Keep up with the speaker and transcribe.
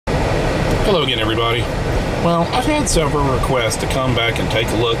Hello again, everybody. Well, I've had several requests to come back and take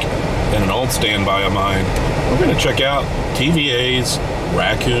a look at an old standby of mine. We're going to check out TVA's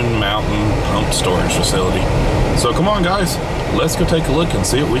Raccoon Mountain Pump Storage Facility. So come on, guys, let's go take a look and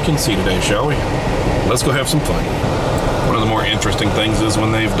see what we can see today, shall we? Let's go have some fun. One of the more interesting things is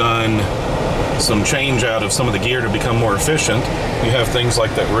when they've done some change out of some of the gear to become more efficient, you have things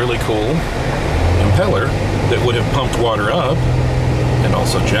like that really cool impeller that would have pumped water up and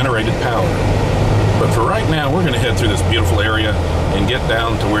also generated power. But for right now, we're going to head through this beautiful area and get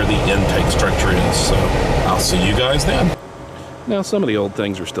down to where the intake structure is. So I'll see you guys then. Now, some of the old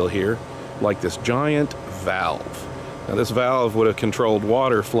things are still here, like this giant valve. Now, this valve would have controlled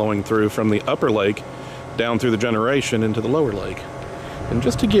water flowing through from the upper lake down through the generation into the lower lake. And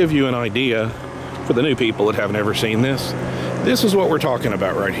just to give you an idea, for the new people that haven't ever seen this, this is what we're talking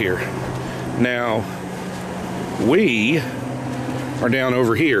about right here. Now, we are down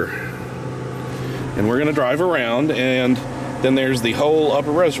over here, and we're going to drive around, and then there's the whole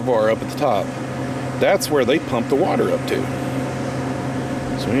upper reservoir up at the top. That's where they pump the water up to.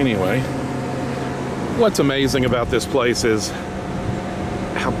 So anyway, what's amazing about this place is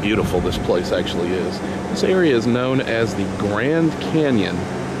how beautiful this place actually is. This area is known as the Grand Canyon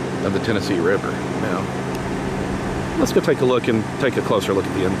of the Tennessee River. Now, let's go take a look and take a closer look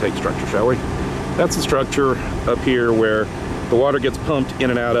at the intake structure, shall we? That's the structure up here where the water gets pumped in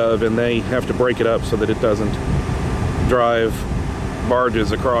and out of, and they have to break it up so that it doesn't drive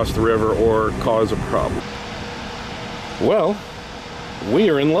barges across the river or cause a problem. Well, we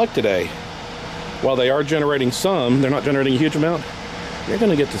are in luck today. While they are generating some, they're not generating a huge amount. You're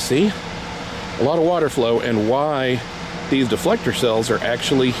going to get to see a lot of water flow and why these deflector cells are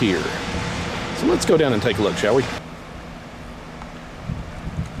actually here. So let's go down and take a look, shall we?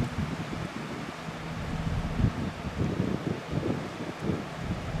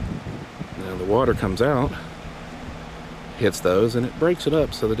 Water comes out, hits those, and it breaks it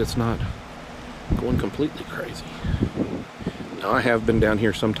up so that it's not going completely crazy. Now, I have been down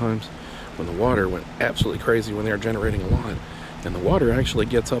here sometimes when the water went absolutely crazy when they were generating a lot, and the water actually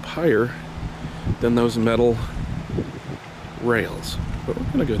gets up higher than those metal rails. But we're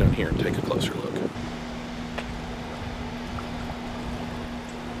going to go down here and take a closer look.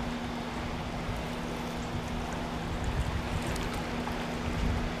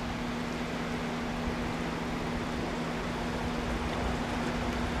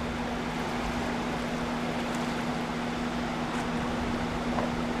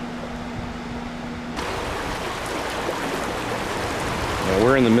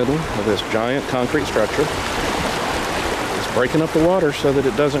 We're in the middle of this giant concrete structure. It's breaking up the water so that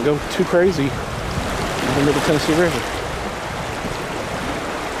it doesn't go too crazy into the Tennessee River.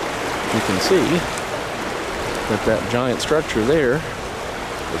 You can see that that giant structure there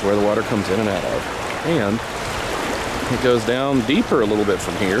is where the water comes in and out of. And it goes down deeper a little bit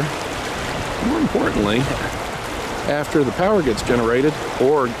from here. More importantly, after the power gets generated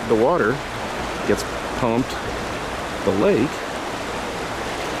or the water gets pumped, the lake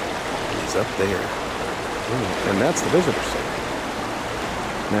up there. And that's the visitor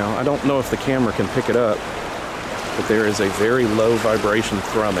center. Now, I don't know if the camera can pick it up, but there is a very low vibration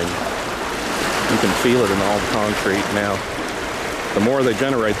thrumming. You can feel it in all the concrete. Now, the more they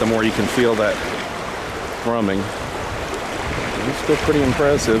generate, the more you can feel that thrumming. It's still pretty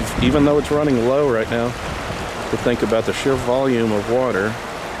impressive, even though it's running low right now, to think about the sheer volume of water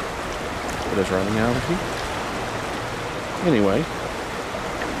that is running out of here. Anyway,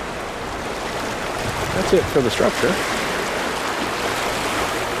 that's it for the structure.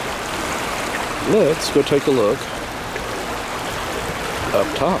 Let's go take a look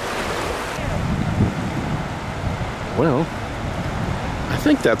up top. Well, I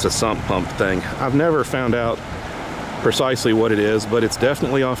think that's a sump pump thing. I've never found out precisely what it is, but it's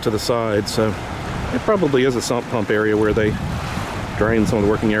definitely off to the side, so it probably is a sump pump area where they drain some of the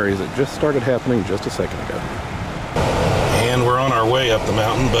working areas that just started happening just a second ago. And we're on our way up the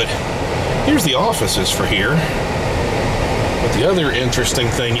mountain, but here's the offices for here. But the other interesting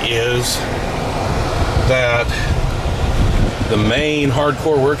thing is that the main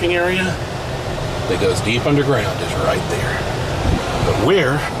hardcore working area that goes deep underground is right there. But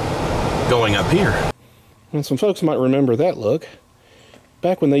we're going up here. And some folks might remember that look.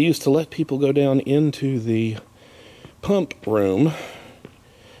 Back when they used to let people go down into the pump room,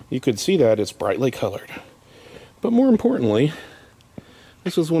 you could see that it's brightly colored. But more importantly,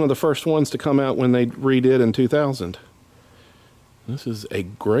 this was one of the first ones to come out when they redid in 2000. This is a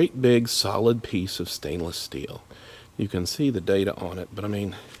great big solid piece of stainless steel. You can see the data on it, but I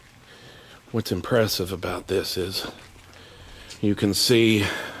mean, what's impressive about this is you can see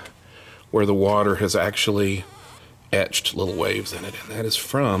where the water has actually etched little waves in it, and that is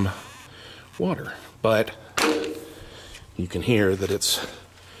from water. But you can hear that it's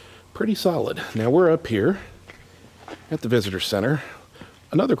pretty solid. Now we're up here at the visitor center.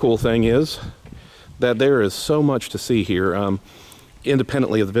 Another cool thing is that there is so much to see here.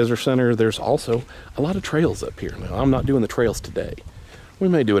 Independently of the visitor center, there's also a lot of trails up here. Now, I'm not doing the trails today. We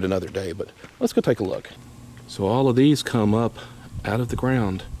may do it another day, but let's go take a look. So all of these come up out of the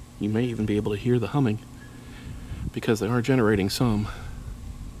ground. You may even be able to hear the humming because they are generating some.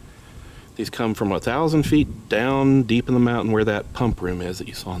 These come from 1,000 feet down deep in the mountain where that pump room is that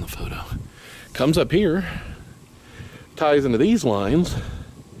you saw in the photo. Comes up here, ties into these lines,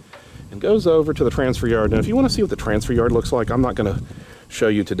 and goes over to the transfer yard. Now, if you want to see what the transfer yard looks like, I'm not going to show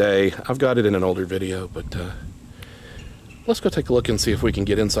you today. I've got it in an older video, but let's go take a look and see if we can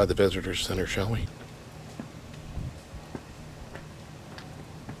get inside the visitor center, shall we?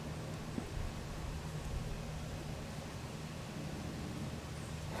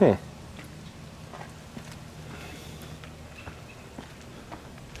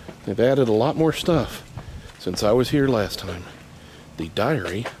 They've added a lot more stuff since I was here last time. The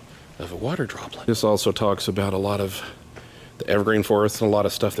Diary of a Water Droplet. This also talks about a lot of the evergreen forest and a lot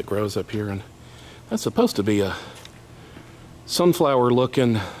of stuff that grows up here, and that's supposed to be a sunflower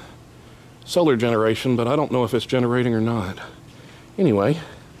looking solar generation, but I don't know if it's generating or not. Anyway,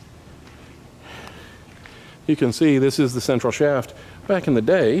 you can see this is the central shaft. Back in the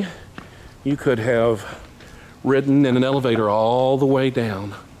day, you could have ridden in an elevator all the way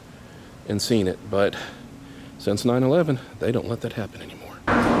down and seen it, but since 9/11, they don't let that happen anymore.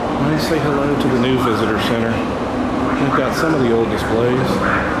 I want to say hello to the new visitor center. They've got some of the old displays,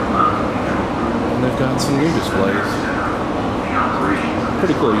 and they've got some new displays.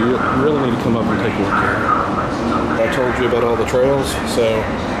 Pretty cool. You really need to come up and take a look at it. I told you about all the trails, so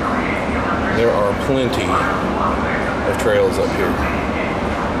there are plenty of trails up here.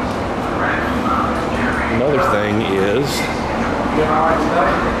 Another thing is,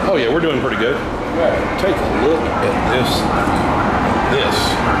 oh yeah, we're doing pretty good. Take a look at this. This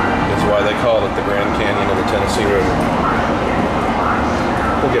is why they call it the Grand Canyon of the Tennessee River.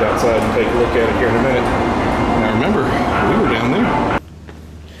 We'll get outside and take a look at it here in a minute. Now remember, we were down there.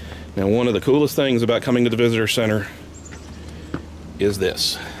 Now one of the coolest things about coming to the visitor center is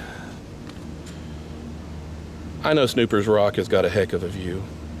this. I know Snooper's Rock has got a heck of a view,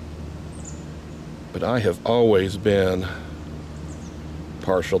 but I have always been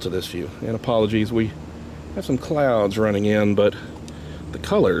partial to this view. And apologies, we have some clouds running in, but the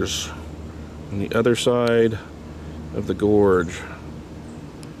colors on the other side of the gorge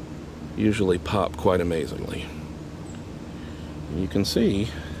usually pop quite amazingly. And you can see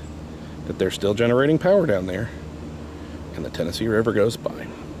that they're still generating power down there, and the Tennessee River goes by.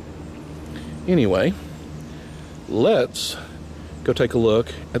 Anyway, let's go take a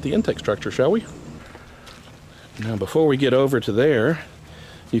look at the intake structure, shall we? Now, before we get over to there,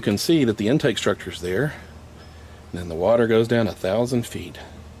 you can see that the intake structure's there. And then the water goes down 1,000 feet.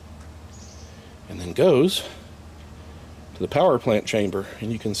 And then goes to the power plant chamber. And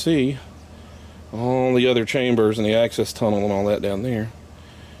you can see all the other chambers and the access tunnel and all that down there.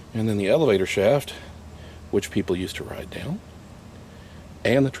 And then the elevator shaft, which people used to ride down.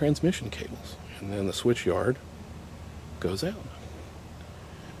 And the transmission cables. And then the switch yard goes out.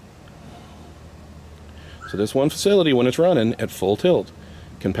 So this one facility, when it's running at full tilt,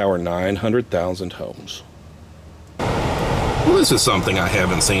 can power 900,000 homes. Well, this is something I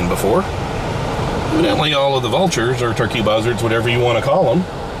haven't seen before. Evidently all of the vultures, or turkey buzzards, whatever you want to call them,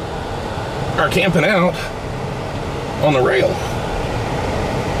 are camping out on the rail.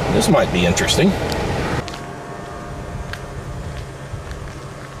 This might be interesting.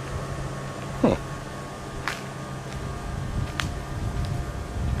 Huh.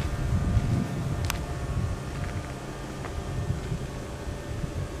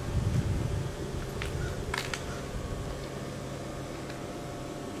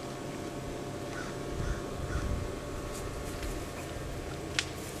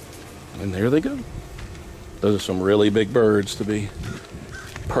 And there they go. Those are some really big birds to be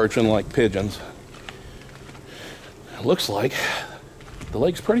perching like pigeons. It looks like the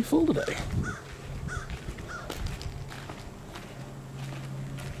lake's pretty full today.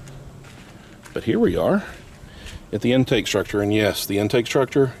 But here we are at the intake structure, and yes, the intake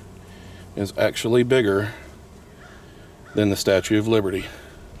structure is actually bigger than the Statue of Liberty.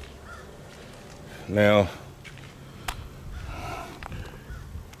 Now,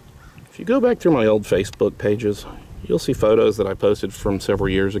 if you go back through my old Facebook pages, you'll see photos that I posted from several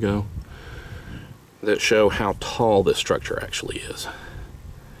years ago that show how tall this structure actually is.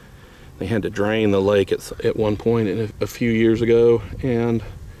 They had to drain the lake at one point a few years ago and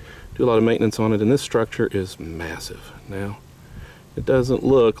do a lot of maintenance on it, and this structure is massive. Now, it doesn't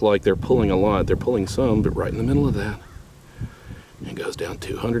look like they're pulling a lot. They're pulling some, but right in the middle of that, it goes down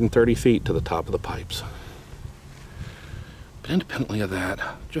 230 feet to the top of the pipes. But independently of that,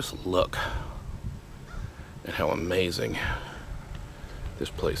 just look at how amazing this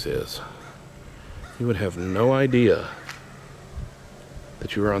place is. You would have no idea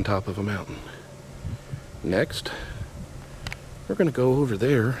that you were on top of a mountain. Next, we're going to go over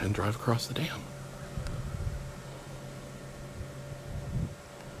there and drive across the dam.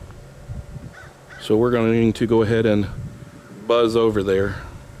 So we're going to go ahead and buzz over there.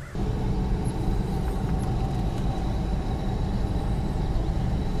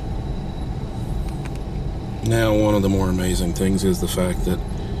 Now, one of the more amazing things is the fact that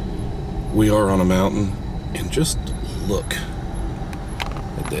we are on a mountain, and just look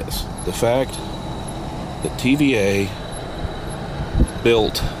at this. The fact that TVA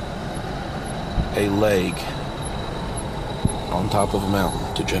built a lake on top of a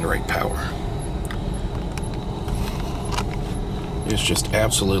mountain to generate power is just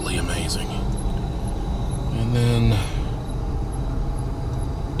absolutely amazing. And then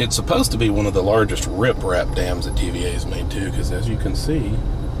it's supposed to be one of the largest rip-rap dams that TVA has made too, because as you can see,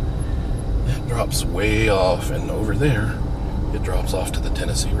 it drops way off, and over there it drops off to the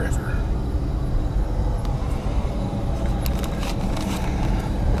Tennessee River.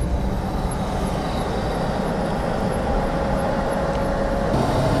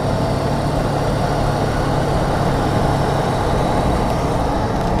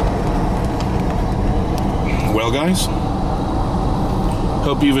 Well, guys,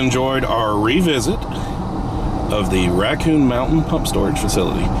 hope you've enjoyed our revisit of the Raccoon Mountain Pump Storage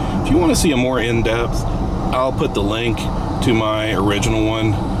Facility. If you want to see a more in-depth, I'll put the link to my original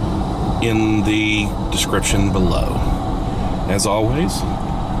one in the description below. As always,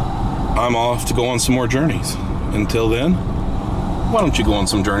 I'm off to go on some more journeys. Until then, why don't you go on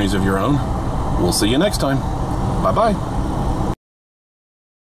some journeys of your own? We'll see you next time. Bye-bye.